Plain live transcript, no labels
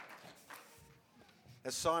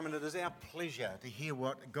Simon, it is our pleasure to hear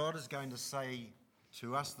what God is going to say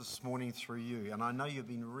to us this morning through you. And I know you've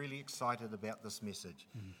been really excited about this message.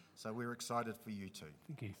 So we're excited for you too.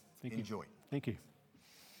 Thank you. Enjoy. Thank you.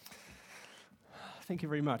 Thank you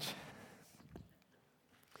very much.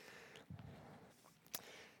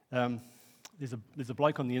 There's a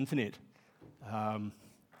bloke on the internet.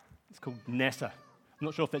 It's called NASA. I'm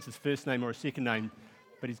not sure if that's his first name or a second name,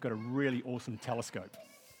 but he's got a really awesome telescope.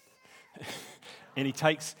 And he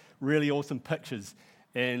takes really awesome pictures.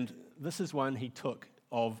 And this is one he took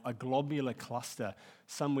of a globular cluster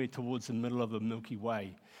somewhere towards the middle of the Milky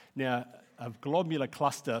Way. Now, a globular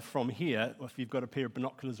cluster from here, if you've got a pair of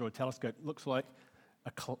binoculars or a telescope, looks like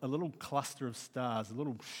a little cluster of stars, a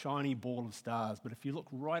little shiny ball of stars. But if you look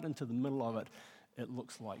right into the middle of it, it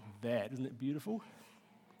looks like that. Isn't it beautiful?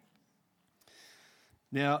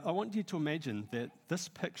 Now, I want you to imagine that this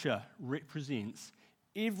picture represents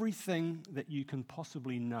everything that you can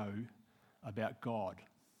possibly know about God,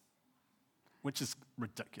 which is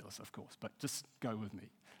ridiculous, of course, but just go with me.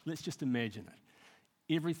 Let's just imagine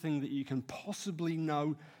it. Everything that you can possibly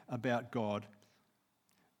know about God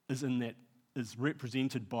is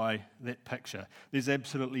represented by that picture. There's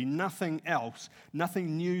absolutely nothing else,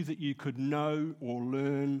 nothing new that you could know or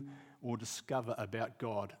learn or discover about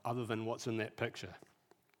God other than what's in that picture.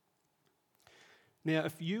 Now,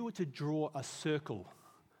 if you were to draw a circle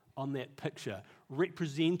on that picture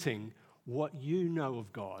representing what you know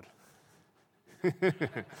of God,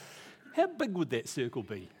 how big would that circle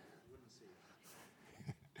be?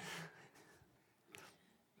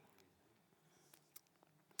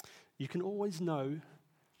 You can always know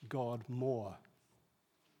God more.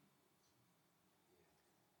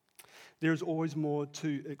 There is always more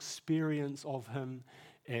to experience of Him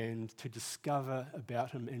and to discover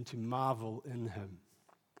about Him and to marvel in Him.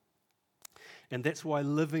 And that's why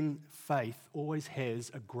living faith always has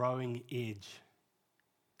a growing edge.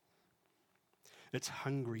 It's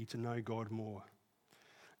hungry to know God more.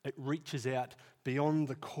 It reaches out beyond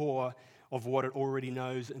the core of what it already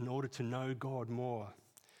knows in order to know God more.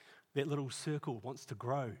 That little circle wants to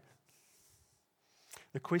grow.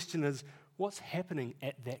 The question is, what's happening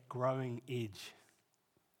at that growing edge?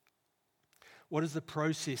 What is the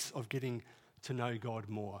process of getting to know God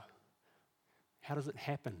more? How does it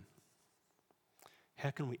happen? How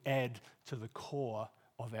can we add to the core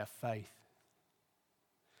of our faith?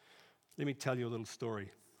 Let me tell you a little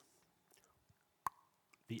story.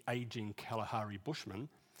 The aging Kalahari bushman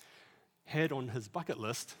had on his bucket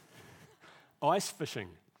list ice fishing.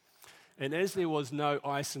 And as there was no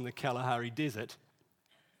ice in the Kalahari Desert,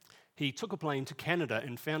 he took a plane to Canada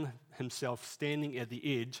and found himself standing at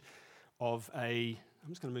the edge of I'm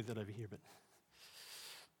just going to move that over here a bit.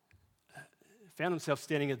 Found himself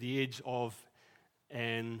standing at the edge of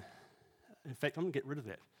in fact, I'm going to get rid of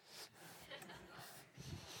that.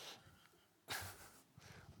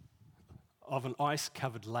 Of an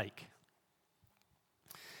ice-covered lake.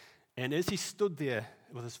 And as he stood there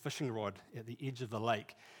with his fishing rod at the edge of the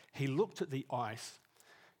lake, he looked at the ice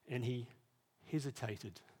and he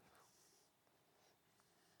hesitated.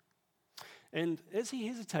 And as he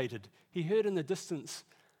hesitated, he heard in the distance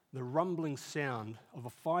the rumbling sound of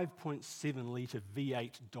a 5.7-litre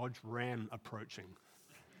V8 Dodge Ram approaching.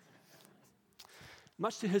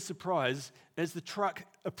 Much to his surprise, as the truck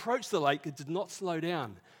approached the lake, it did not slow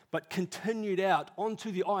down, but continued out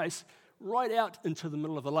onto the ice, right out into the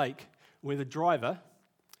middle of the lake, where the driver,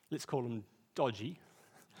 let's call him Dodgy,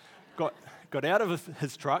 got out of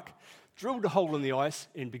his truck, drilled a hole in the ice,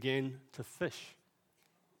 and began to fish.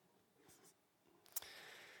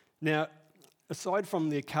 Now, aside from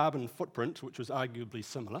their carbon footprint, which was arguably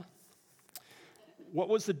similar, what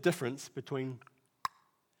was the difference between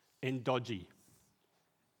and Dodgy?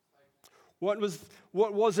 Why was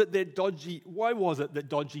it that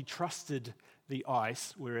Dodgy trusted the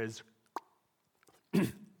ice, whereas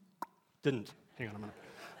didn't? Hang on a minute.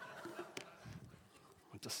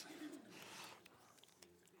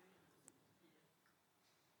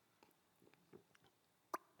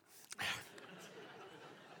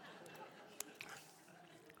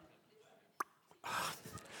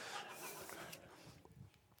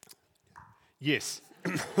 Yes.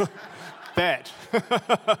 That.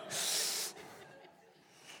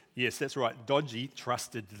 Yes, that's right. Dodgy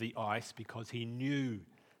trusted the ice because he knew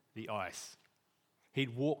the ice.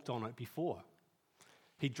 He'd walked on it before.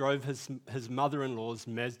 He drove his mother-in-law's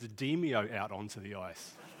Mazda Demio out onto the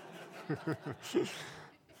ice.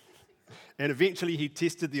 And eventually he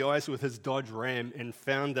tested the ice with his Dodge Ram and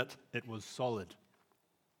found that it was solid.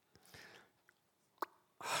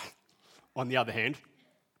 On the other hand,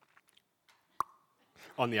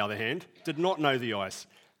 on the other hand, did not know the ice.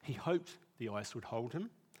 He hoped the ice would hold him.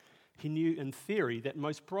 He knew in theory that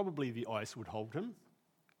most probably the ice would hold him,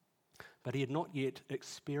 but he had not yet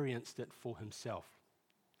experienced it for himself.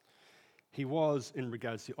 He was, in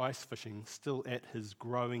regards to ice fishing, still at his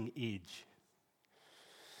growing edge.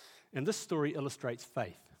 And this story illustrates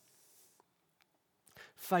faith.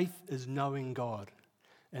 Faith is knowing God,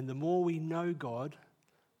 and the more we know God,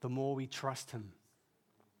 the more we trust him.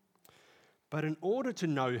 But in order to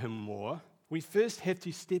know him more, we first have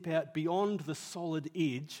to step out beyond the solid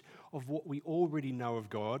edge of what we already know of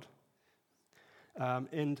God,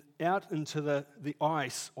 and out into the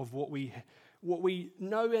ice of what we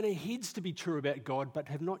know in our heads to be true about God, but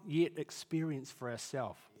have not yet experienced for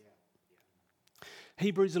ourselves.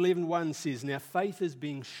 Hebrews 11:1 says, "Now faith is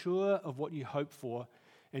being sure of what you hope for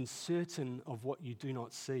and certain of what you do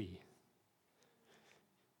not see."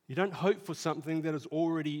 You don't hope for something that is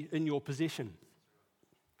already in your possession.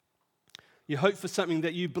 You hope for something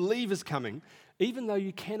that you believe is coming, even though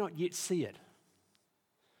you cannot yet see it.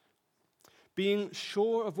 Being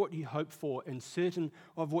sure of what you hope for and certain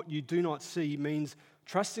of what you do not see means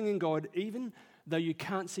trusting in God even though you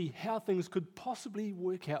can't see how things could possibly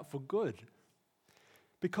work out for good,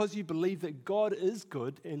 because you believe that God is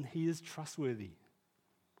good and he is trustworthy.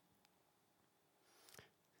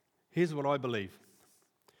 Here's what I believe.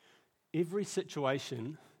 Every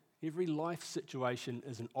situation, every life situation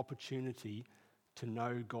is an opportunity to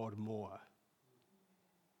know God more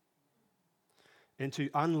and to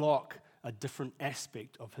unlock a different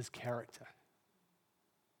aspect of his character.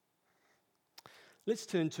 Let's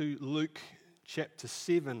turn to Luke chapter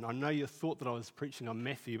 7. I know you thought that I was preaching on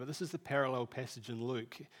Matthew, but this is the parallel passage in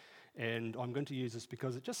Luke, and I'm going to use this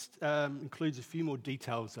because it just includes a few more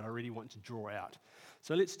details that I really want to draw out.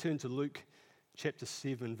 So let's turn to Luke chapter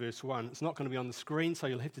 7, verse 1. It's not going to be on the screen, so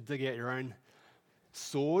you'll have to dig out your own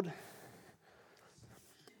sword.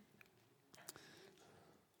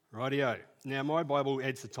 Rightio. Now, my Bible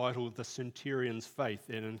adds the title, The Centurion's Faith.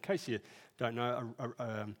 And in case you don't know,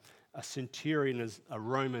 a centurion is a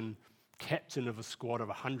Roman captain of a squad of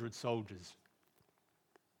 100 soldiers.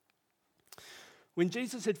 When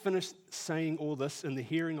Jesus had finished saying all this in the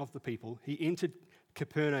hearing of the people, he entered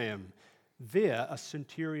Capernaum. There, a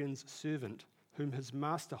centurion's servant, whom his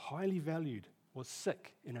master highly valued, was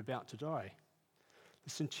sick and about to die. The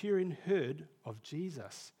centurion heard of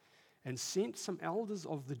Jesus and sent some elders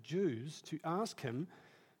of the Jews to him,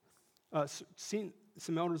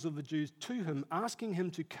 asking him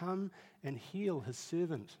to come and heal his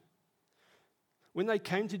servant. When they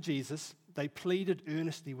came to Jesus, they pleaded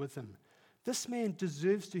earnestly with him, "This man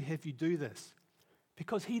deserves to have you do this,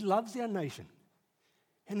 because he loves our nation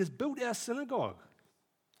and has built our synagogue."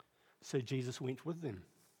 So Jesus went with them.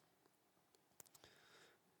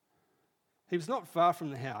 He was not far from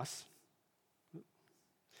the house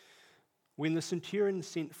when the centurion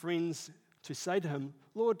sent friends to say to him,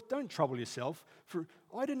 "Lord, don't trouble yourself, for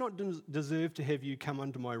I do not deserve to have you come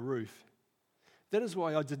under my roof. That is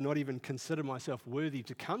why I did not even consider myself worthy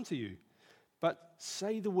to come to you. But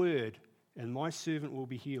say the word, and my servant will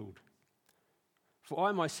be healed. For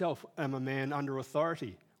I myself am a man under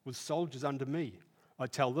authority, with soldiers under me. I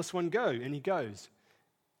tell this one, go, and he goes,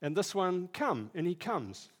 and this one, come, and he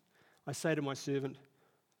comes. I say to my servant,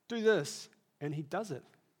 do this, and he does it."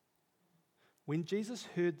 When Jesus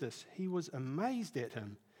heard this, he was amazed at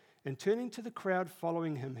him, and turning to the crowd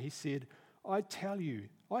following him, he said, "I tell you,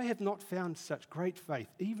 I have not found such great faith,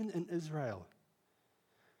 even in Israel."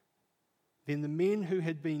 Then the men who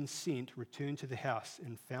had been sent returned to the house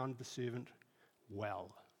and found the servant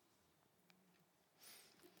well.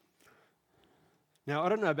 Now, I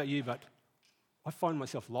don't know about you, but I find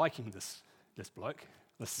myself liking this bloke,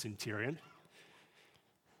 this centurion.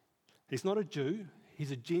 He's not a Jew,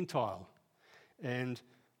 he's a Gentile. And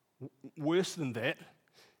worse than that,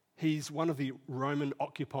 he's one of the Roman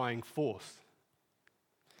occupying force.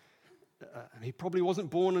 He probably wasn't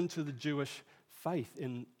born into the Jewish faith,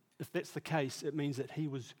 and if that's the case, it means that he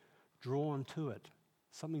was drawn to it.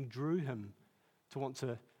 Something drew him to want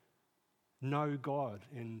to know God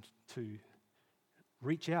and to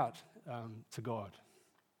reach out to God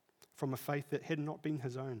from a faith that had not been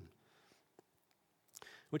his own.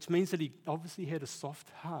 Which means that he obviously had a soft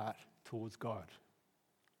heart towards God.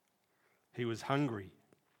 He was hungry.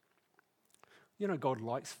 You know, God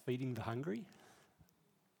likes feeding the hungry.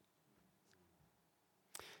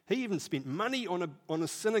 He even spent money on a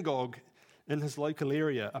synagogue in his local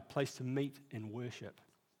area, a place to meet and worship.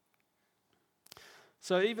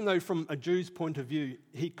 So even though from a Jew's point of view,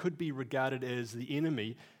 he could be regarded as the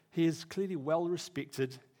enemy, he is clearly well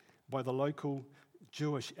respected by the local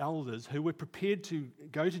Jewish elders who were prepared to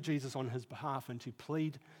go to Jesus on his behalf and to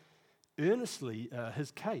plead earnestly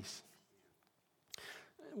his case.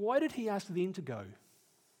 Why did he ask them to go?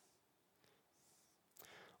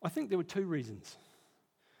 I think there were two reasons.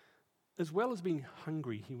 As well as being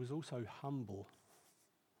hungry, he was also humble.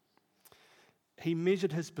 He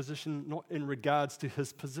measured his position not in regards to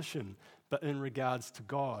his position, but in regards to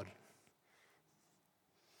God.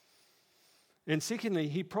 And secondly,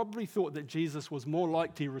 he probably thought that Jesus was more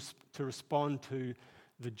likely to respond to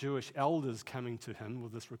the Jewish elders coming to him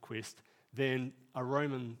with this request than a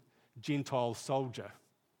Roman Gentile soldier.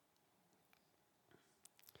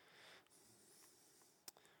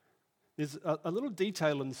 There's a little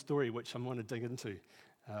detail in the story which I want to dig into.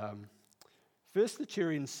 First, the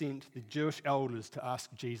centurion sent the Jewish elders to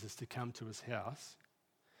ask Jesus to come to his house.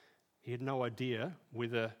 He had no idea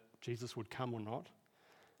whether Jesus would come or not.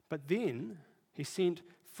 But then he sent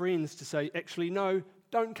friends to say, actually, no,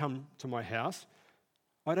 don't come to my house.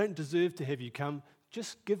 I don't deserve to have you come.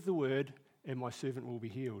 Just give the word and my servant will be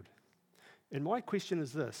healed. And my question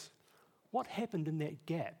is this: what happened in that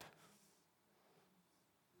gap?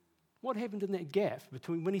 What happened in that gap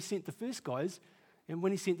between when he sent the first guys and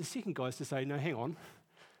when he sent the second guys to say, no, hang on,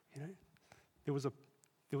 there was a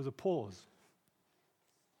pause.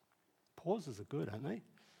 Pauses are good, aren't they?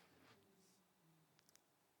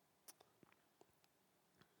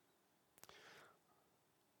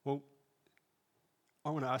 Well, I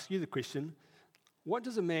want to ask you the question: what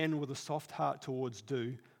does a man with a soft heart towards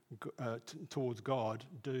God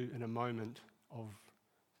do in a moment of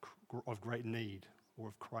great need or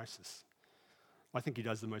of crisis? I think he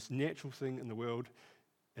does the most natural thing in the world,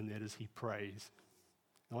 and that is he prays.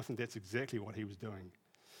 And I think that's exactly what he was doing.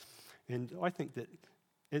 And I think that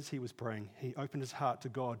as he was praying, he opened his heart to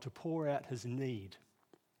God to pour out his need.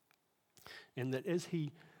 And that as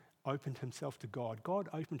he opened himself to God, God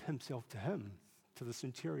opened himself to him, to the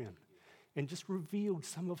centurion, and just revealed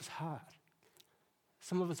some of his heart,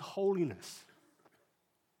 some of his holiness.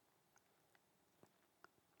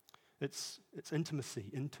 It's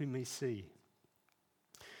intimacy.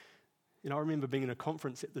 I remember being in a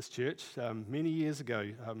conference at this church many years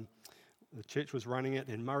ago. The church was running it,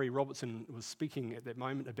 and Murray Robertson was speaking at that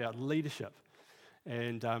moment about leadership.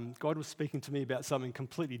 And God was speaking to me about something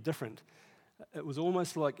completely different. It was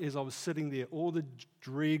almost like as I was sitting there, all the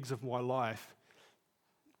dregs of my life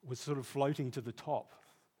was sort of floating to the top.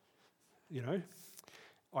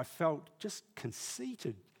 I felt just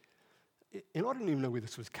conceited. And I didn't even know where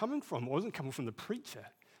this was coming from. It wasn't coming from the preacher.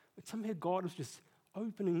 But somehow God was just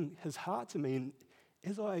opening his heart to me. And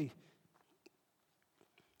as I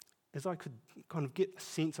could kind of get a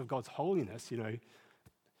sense of God's holiness, when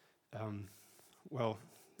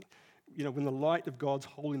the light of God's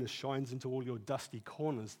holiness shines into all your dusty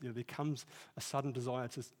corners, there comes a sudden desire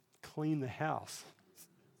to clean the house.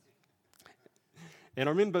 And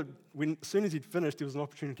I remember as soon as he'd finished, there was an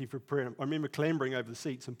opportunity for prayer. I remember clambering over the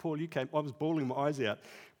seats, and Paul, I was bawling my eyes out.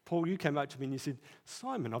 Paul, you came up to me and you said,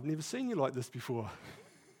 "Simon, I've never seen you like this before."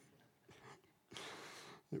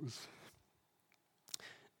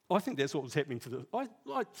 I think that's what was happening I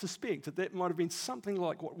suspect that might have been something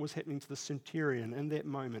like what was happening to the centurion in that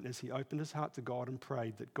moment as he opened his heart to God and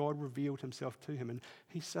prayed, that God revealed himself to him, and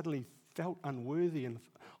he suddenly felt unworthy, and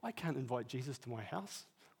I can't invite Jesus to my house.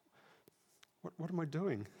 What am I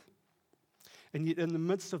doing? And yet in the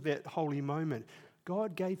midst of that holy moment,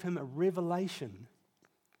 God gave him a revelation,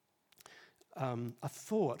 a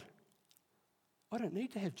thought. I don't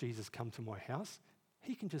need to have Jesus come to my house.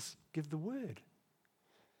 He can just give the word.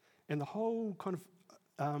 And the whole kind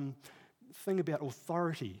of thing about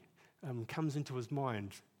authority comes into his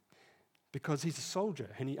mind because he's a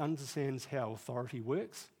soldier and he understands how authority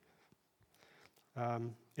works.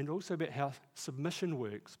 And also about how submission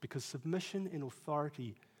works, because submission and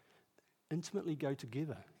authority intimately go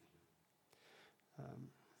together.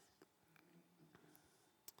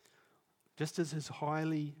 Just as his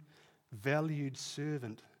highly valued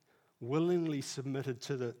servant willingly submitted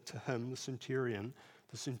to him, the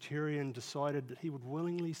centurion decided that he would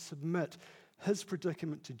willingly submit his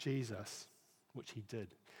predicament to Jesus, which he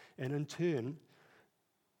did. And in turn,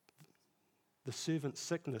 the servant's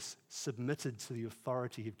sickness submitted to the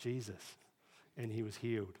authority of Jesus, and he was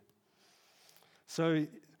healed. So,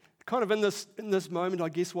 kind of in this moment, I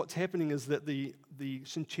guess what's happening is that the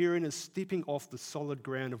centurion is stepping off the solid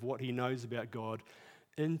ground of what he knows about God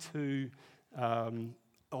onto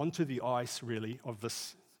the ice, really, of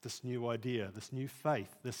this new idea, this new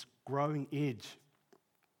faith, this growing edge.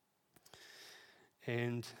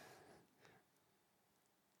 And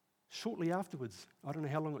shortly afterwards, I don't know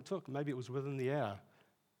how long it took, maybe it was within the hour,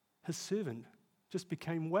 his servant just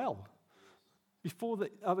became well. Before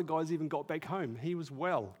the other guys even got back home, he was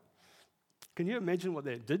well. Can you imagine what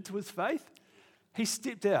that did to his faith? He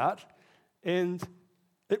stepped out and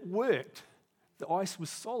it worked. The ice was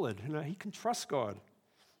solid. He can trust God.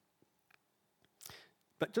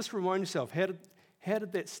 But just remind yourself, how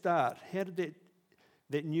did that start? How did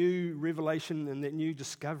that new revelation and that new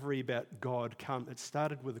discovery about God come? It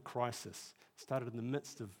started with a crisis. It started in the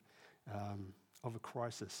midst of a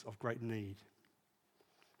crisis, of great need.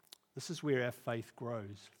 This is where our faith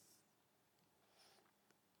grows.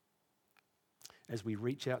 As we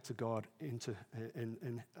reach out to God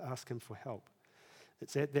and ask Him for help.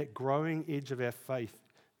 It's at that growing edge of our faith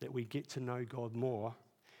that we get to know God more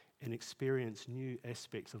and experience new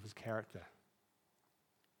aspects of His character.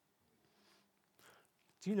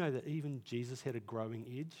 Do you know that even Jesus had a growing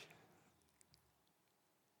edge?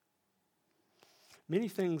 Many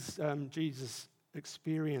things Jesus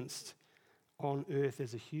experienced on earth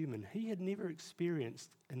as a human, He had never experienced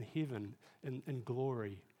in heaven, in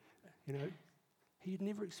glory. He had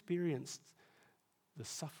never experienced the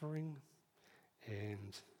suffering,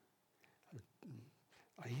 and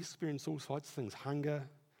he experienced all sorts of things: hunger,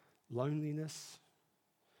 loneliness,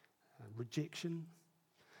 rejection.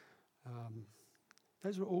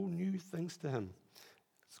 Those were all new things to Him.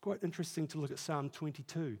 It's quite interesting to look at Psalm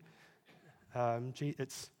 22.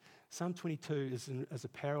 Psalm 22 is a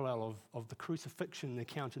parallel of the crucifixion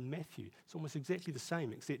account in Matthew. It's almost exactly the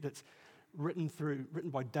same, except it's written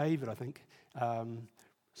by David, I think,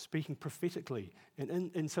 speaking prophetically.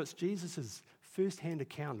 And so it's Jesus' first-hand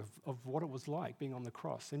account of what it was like being on the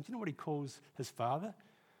cross. And do you know what He calls His Father?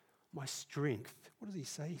 My strength. What does He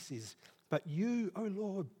say? He says, "But you, O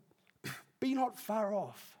Lord, be not far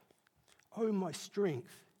off. O my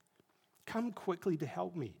strength, come quickly to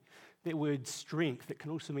help me." That word strength, it can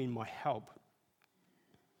also mean my help.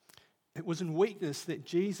 It was in weakness that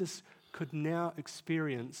Jesus could now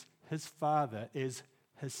experience His Father as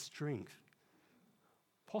His strength.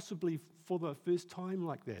 Possibly for the first time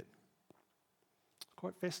like that. It's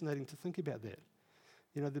quite fascinating to think about that.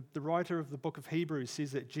 The writer of the book of Hebrews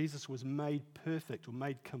says that Jesus was made perfect or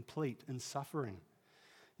made complete in suffering.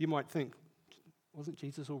 You might think, wasn't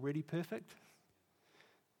Jesus already perfect?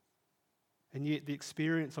 And yet the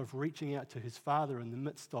experience of reaching out to His Father in the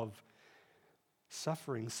midst of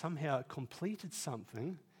suffering somehow completed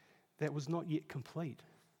something that was not yet complete.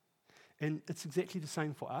 And it's exactly the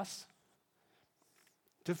same for us.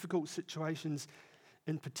 Difficult situations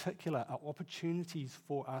in particular are opportunities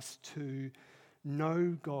for us to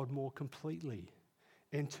know God more completely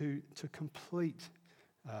and to complete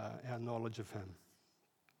our knowledge of Him.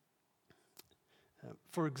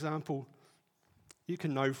 For example, you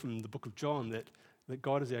can know from the book of John that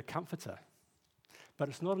God is our comforter. But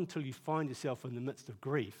it's not until you find yourself in the midst of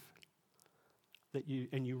grief that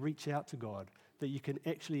you reach out to God that you can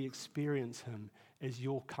actually experience Him as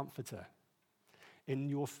your comforter. And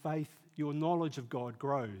your faith, your knowledge of God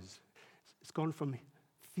grows. It's gone from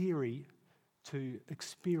theory to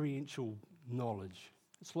experiential knowledge.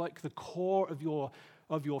 It's like the core of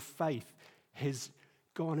your faith has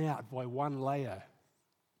gone out by one layer.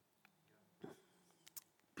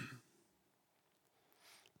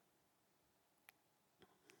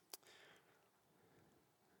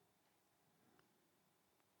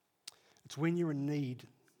 It's when you're in need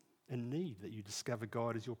that you discover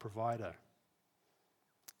God as your provider.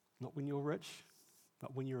 Not when you're rich,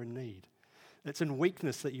 but when you're in need. It's in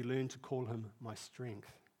weakness that you learn to call Him my strength.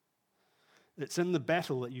 It's in the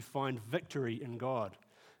battle that you find victory in God.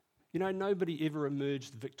 Nobody ever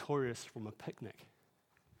emerged victorious from a picnic.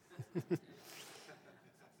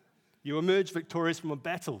 You emerge victorious from a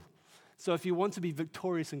battle. So if you want to be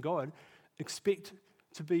victorious in God, expect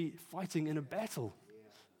to be fighting in a battle.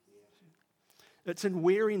 It's in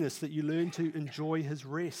weariness that you learn to enjoy His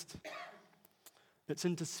rest. It's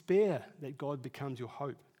in despair that God becomes your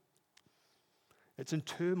hope. It's in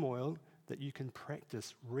turmoil that you can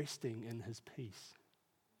practice resting in His peace.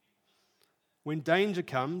 When danger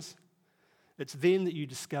comes, it's then that you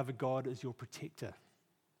discover God as your protector.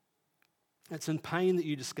 It's in pain that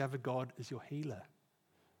you discover God as your healer.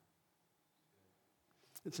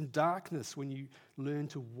 It's in darkness when you learn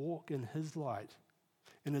to walk in His light.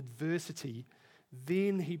 In adversity,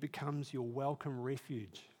 then He becomes your welcome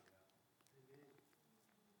refuge.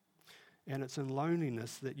 And it's in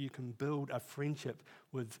loneliness that you can build a friendship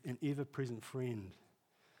with an ever-present friend.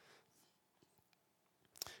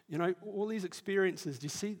 All these experiences, do you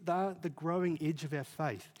see, they're the growing edge of our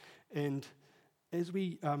faith. And as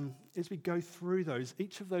we go through those,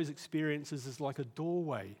 each of those experiences is like a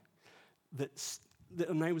doorway that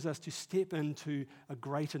enables us to step into a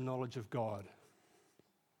greater knowledge of God.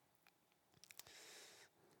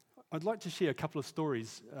 I'd like to share a couple of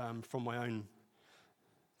stories from my own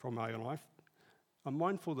life. I'm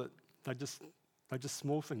mindful that they're just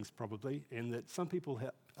small things probably, and that some people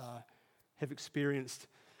have experienced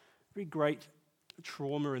very great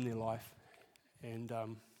trauma in their life. And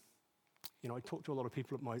I talk to a lot of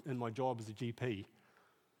people in my job as a GP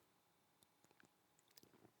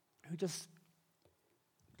who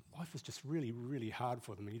life is just really, really hard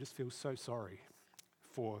for them, and you just feel so sorry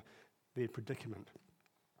for their predicament.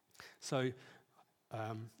 So,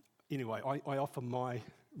 anyway, I offer my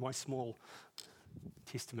small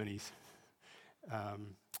testimonies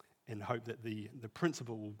and hope that the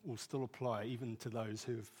principle will still apply even to those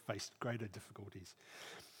who have faced greater difficulties.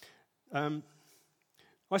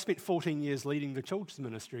 I spent 14 years leading the children's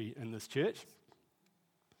ministry in this church,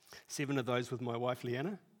 7 of those with my wife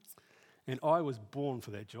Leanna, and I was born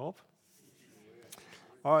for that job.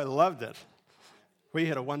 I loved it. We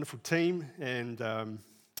had a wonderful team, and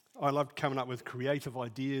I loved coming up with creative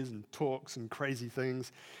ideas and talks and crazy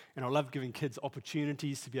things, and I loved giving kids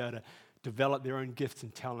opportunities to be able to develop their own gifts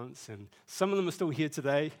and talents, and some of them are still here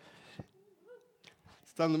today.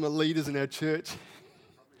 Some of them are leaders in our church.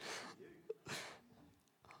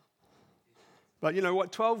 But you know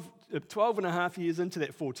what, 12 and a half years into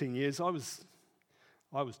that 14 years, I was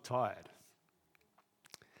tired.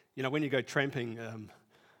 You know, when you go tramping,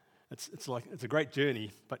 it's a great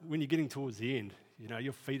journey, but when you're getting towards the end, you know,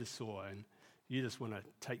 your feet are sore and you just want to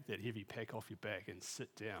take that heavy pack off your back and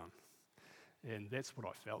sit down. And that's what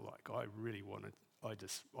I felt like. I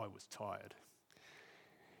was tired.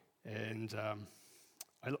 And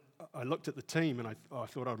I looked at the team and I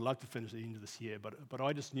thought I'd love to finish the end of this year, but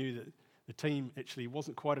I just knew that the team actually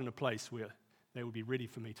wasn't quite in a place where they would be ready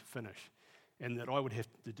for me to finish, and that I would have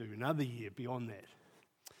to do another year beyond that.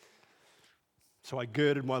 So I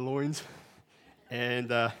girded my loins,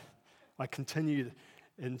 and I continued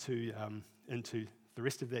into the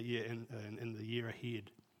rest of that year and the year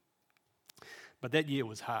ahead. But that year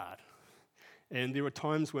was hard, and there were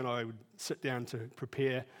times when I would sit down to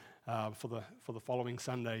prepare for the following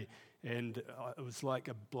Sunday, and it was like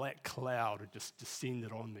a black cloud had just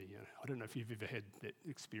descended on me. I don't know if you've ever had that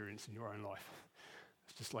experience in your own life.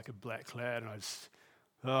 It's just like a black cloud, and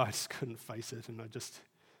I just couldn't face it, and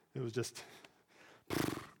it was just,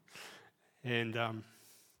 and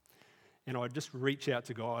I'd just reach out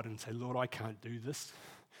to God and say, Lord, I can't do this.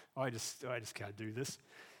 I just can't do this.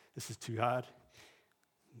 This is too hard.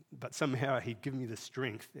 But somehow He'd give me the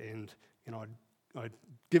strength, and I'd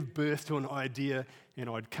give birth to an idea, and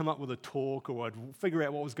I'd come up with a talk, or I'd figure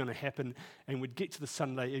out what was going to happen, and we'd get to the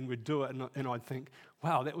Sunday and we'd do it, and I'd think,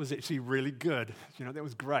 wow, that was actually really good. That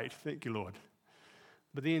was great. Thank you, Lord.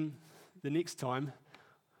 But then the next time,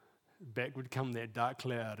 back would come that dark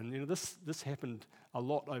cloud, and this happened a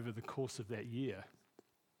lot over the course of that year.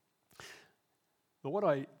 But what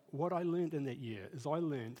I learned in that year is I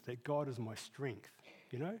learned that God is my strength.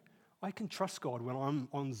 I can trust God when I'm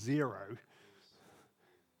on zero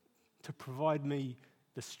to provide me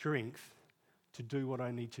the strength to do what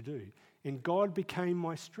I need to do. And God became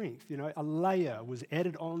my strength. A layer was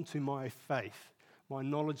added on to my faith, my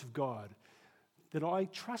knowledge of God, that I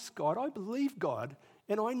trust God, I believe God,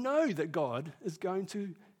 and I know that God is going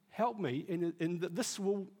to help me, and that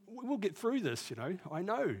we'll get through this, I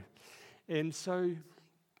know. And so,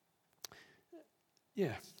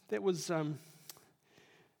 yeah, that was a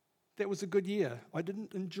good year. I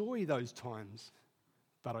didn't enjoy those times,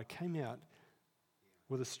 but I came out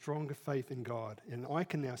with a stronger faith in God, and I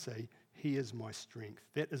can now say, He is my strength.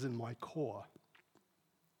 That is in my core.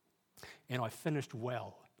 And I finished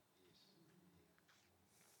well.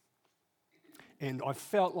 And I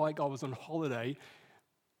felt like I was on holiday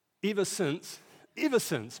ever since,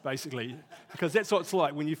 basically, because that's what it's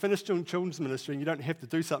like when you finish doing children's ministry and you don't have to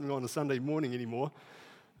do something on a Sunday morning anymore.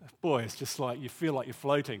 Boy, it's just like you feel like you're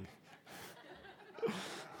floating.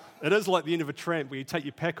 It is like the end of a tramp where you take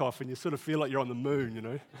your pack off and you sort of feel like you're on the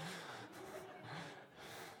moon,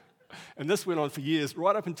 And this went on for years,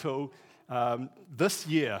 right up until this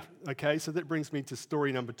year, okay? So that brings me to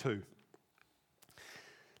story number 2.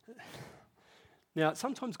 Now,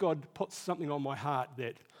 sometimes God puts something on my heart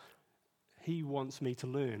that He wants me to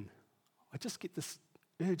learn. I just get this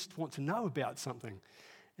urge to want to know about something.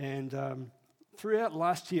 And throughout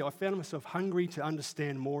last year, I found myself hungry to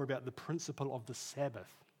understand more about the principle of the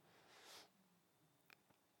Sabbath.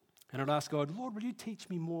 And I'd ask God, Lord, will you teach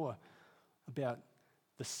me more about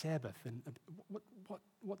the Sabbath and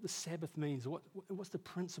what the Sabbath means? What's the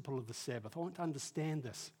principle of the Sabbath? I want to understand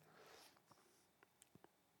this.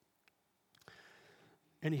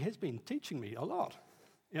 And He has been teaching me a lot.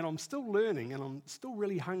 And I'm still learning, and I'm still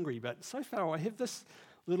really hungry. But so far, I have this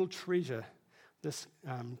little treasure, this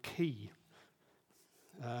key.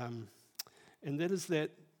 And that is the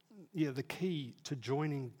key to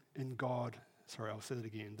joining in God. Sorry, I'll say that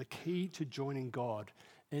again. The key to joining God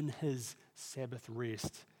in his Sabbath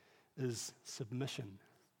rest is submission.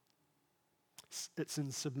 It's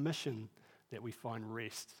in submission that we find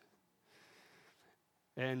rest.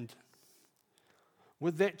 And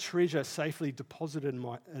with that treasure safely deposited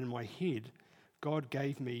in my head, God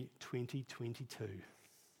gave me 2022,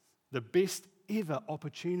 the best ever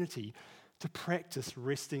opportunity to practice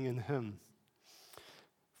resting in him.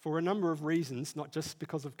 For a number of reasons, not just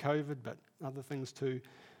because of COVID, but other things too,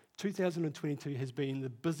 2022 has been the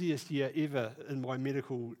busiest year ever in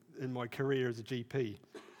my career as a GP.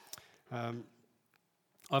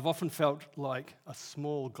 I've often felt like a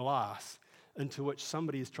small glass into which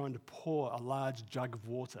somebody is trying to pour a large jug of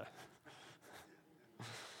water.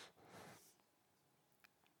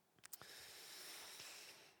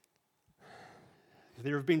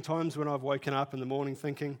 There have been times when I've woken up in the morning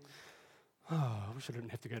thinking, oh, I wish I didn't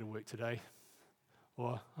have to go to work today.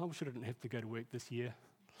 Or, I wish I didn't have to go to work this year.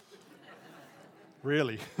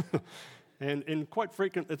 Really. and quite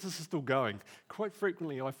frequently, this is still going, quite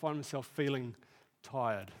frequently I find myself feeling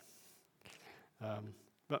tired.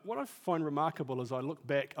 But what I find remarkable as I look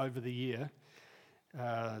back over the year,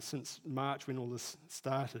 since March when all this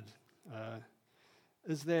started,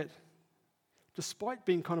 is that despite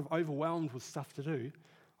being kind of overwhelmed with stuff to do,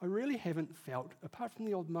 I really haven't felt, apart from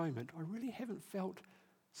the odd moment, I really haven't felt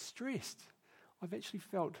stressed. I've actually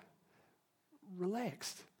felt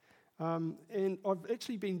relaxed. And I've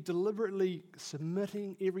actually been deliberately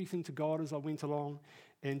submitting everything to God as I went along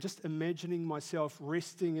and just imagining myself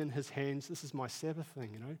resting in his hands. This is my Sabbath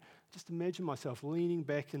thing, Just imagine myself leaning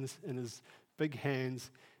back in his big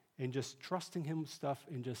hands and just trusting him with stuff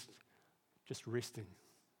and just resting.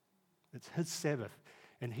 It's his Sabbath,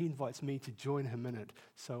 and he invites me to join him in it,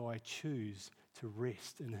 so I choose to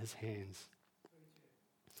rest in his hands.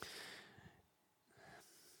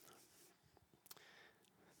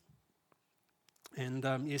 And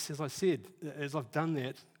yes, as I said, as I've done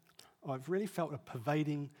that, I've really felt a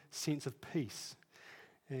pervading sense of peace.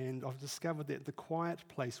 And I've discovered that the quiet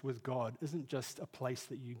place with God isn't just a place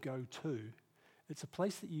that you go to, it's a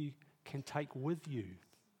place that you can take with you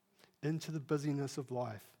into the busyness of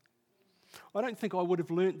life. I don't think I would have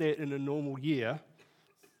learnt that in a normal year,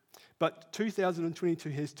 but 2022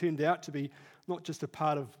 has turned out to be not just a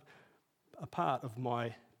part of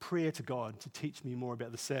my prayer to God to teach me more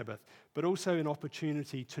about the Sabbath, but also an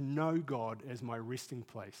opportunity to know God as my resting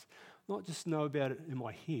place. Not just know about it in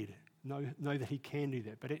my head, know that he can do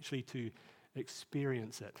that, but actually to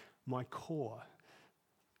experience it. My core,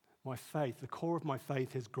 my faith, the core of my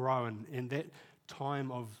faith has grown, and that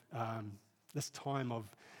time of this time of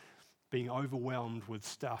being overwhelmed with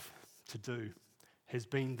stuff to do has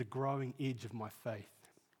been the growing edge of my faith.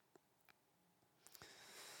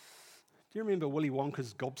 Do you remember Willy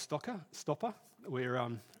Wonka's gobstopper, where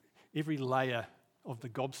every layer of the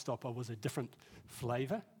gobstopper was a different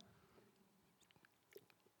flavour?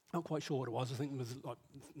 Not quite sure what it was. I think it was like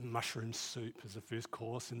mushroom soup as the first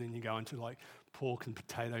course, and then you go into like pork and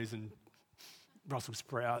potatoes and Brussels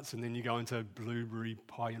sprouts, and then you go into blueberry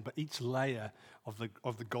pie. But each layer of the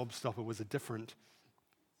gobstopper was a different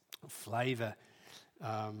flavour.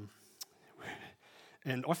 And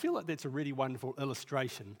I feel like that's a really wonderful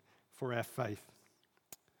illustration for our faith.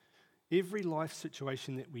 Every life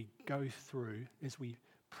situation that we go through as we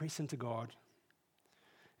press into God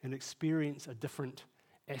and experience a different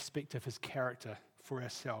aspect of his character for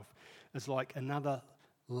ourselves is like another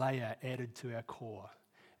layer added to our core.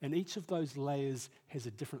 And each of those layers has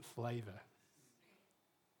a different flavour.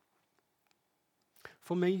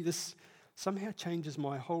 For me, this somehow changes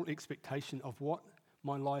my whole expectation of what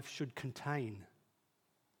my life should contain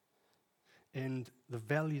and the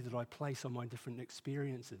value that I place on my different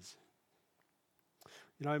experiences.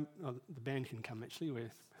 The band can come actually,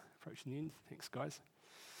 we're approaching the end. Thanks, guys.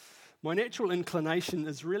 My natural inclination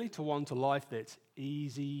is really to want a life that's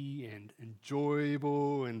easy and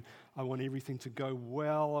enjoyable, and I want everything to go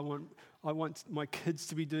well. I want my kids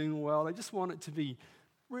to be doing well. I just want it to be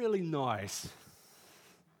really nice.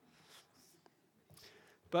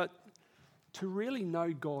 But to really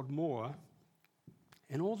know God more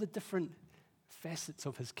and all the different facets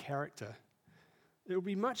of his character, it would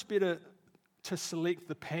be much better to select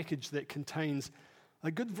the package that contains a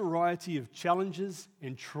good variety of challenges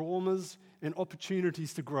and traumas and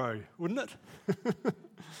opportunities to grow, wouldn't it?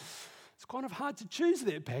 It's kind of hard to choose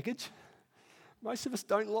that package. Most of us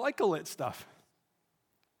don't like all that stuff.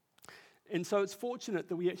 And so it's fortunate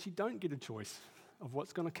that we actually don't get a choice of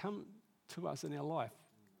what's going to come to us in our life.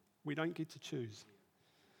 We don't get to choose.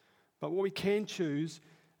 But what we can choose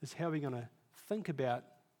is how we're going to think about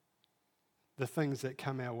the things that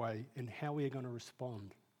come our way and how we are going to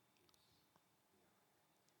respond.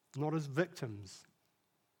 Not as victims,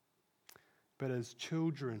 but as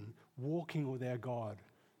children walking with our God.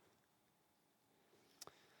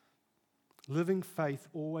 Living faith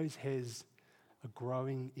always has a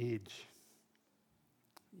growing edge.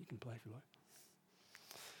 You can play if you like.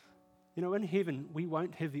 You know, in heaven, we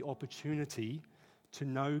won't have the opportunity to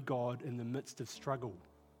know God in the midst of struggle,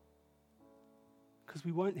 because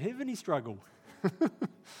we won't have any struggle.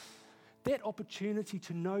 That opportunity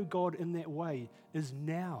to know God in that way is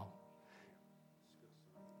now.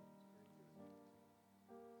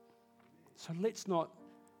 So let's not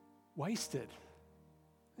waste it.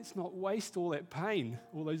 Let's not waste all that pain,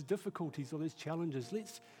 all those difficulties, all those challenges.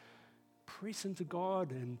 Let's press into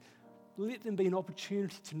God and let them be an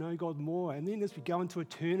opportunity to know God more. And then as we go into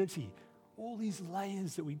eternity, all these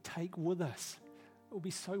layers that we take with us, it will be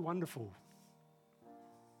so wonderful.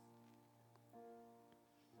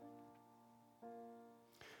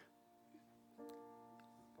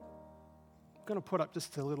 I'm going to put up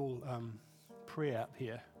just a little prayer up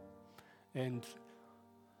here, and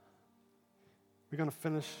we're going to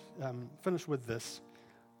finish with this.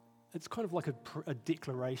 It's kind of like a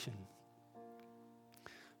declaration,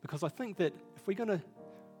 because I think that if we're going to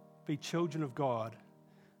be children of God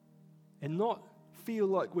and not feel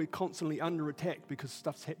like we're constantly under attack because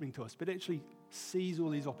stuff's happening to us, but actually seize all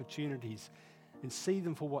these opportunities and see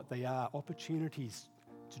them for what they are, opportunities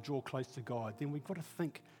to draw close to God, then we've got to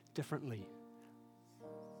think differently.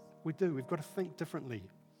 We do. We've got to think differently.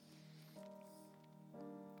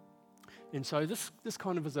 And so this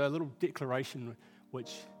kind of is a little declaration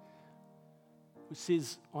which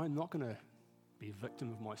says, I'm not going to be a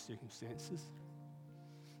victim of my circumstances.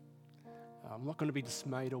 I'm not going to be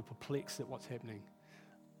dismayed or perplexed at what's happening.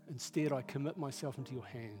 Instead, I commit myself into your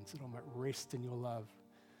hands that I might rest in your love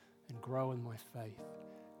and grow in my faith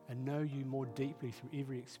and know you more deeply through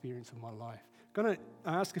every experience of my life. I'm going to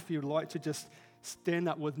ask if you'd like to just stand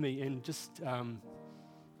up with me and just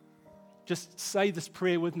say this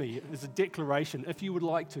prayer with me as a declaration, if you would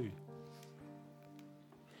like to.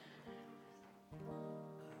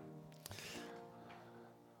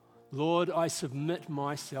 Lord, I submit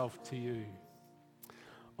myself to you.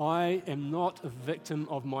 I am not a victim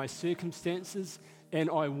of my circumstances, and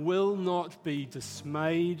I will not be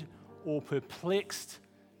dismayed or perplexed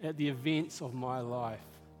at the events of my life.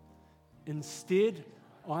 Instead,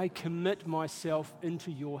 I commit myself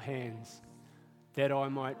into your hands that I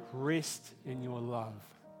might rest in your love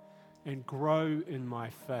and grow in my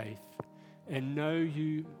faith and know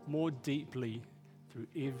you more deeply through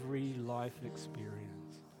every life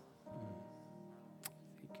experience.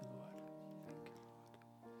 Thank you, Lord.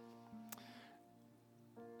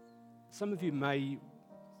 Thank you, Lord. Some of you may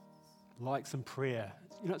like some prayer.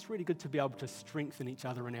 You know, it's really good to be able to strengthen each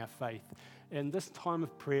other in our faith. And this time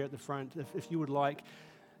of prayer at the front, if you would like,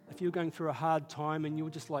 if you're going through a hard time and you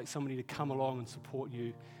would just like somebody to come along and support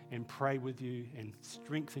you and pray with you and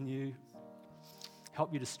strengthen you,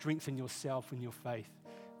 help you to strengthen yourself in your faith,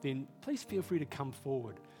 then please feel free to come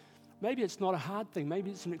forward. Maybe it's not a hard thing,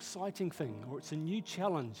 maybe it's an exciting thing, or it's a new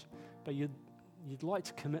challenge, but you'd like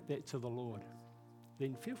to commit that to the Lord.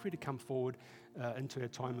 Then feel free to come forward into a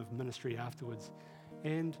time of ministry afterwards.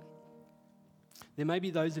 And there may be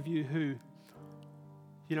those of you who,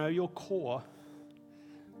 you know, your core,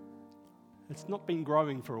 it's not been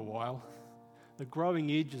growing for a while. The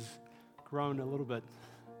growing edge has grown a little bit,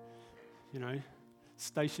 you know,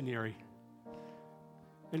 stationary.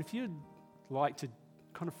 And if you'd like to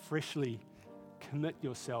kind of freshly commit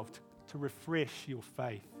yourself to refresh your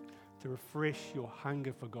faith, to refresh your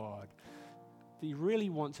hunger for God, that you really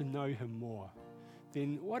want to know Him more,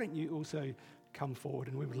 then why don't you also come forward,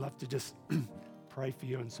 and we would love to just pray for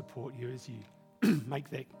you and support you as you make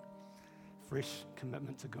that fresh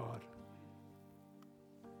commitment to God.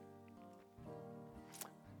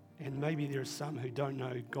 And maybe there are some who don't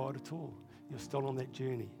know God at all. You're still on that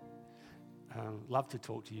journey. Love to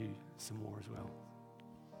talk to you some more as well.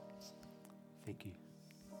 Thank you.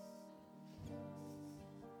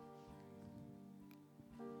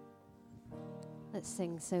 Let's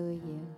sing So Are You.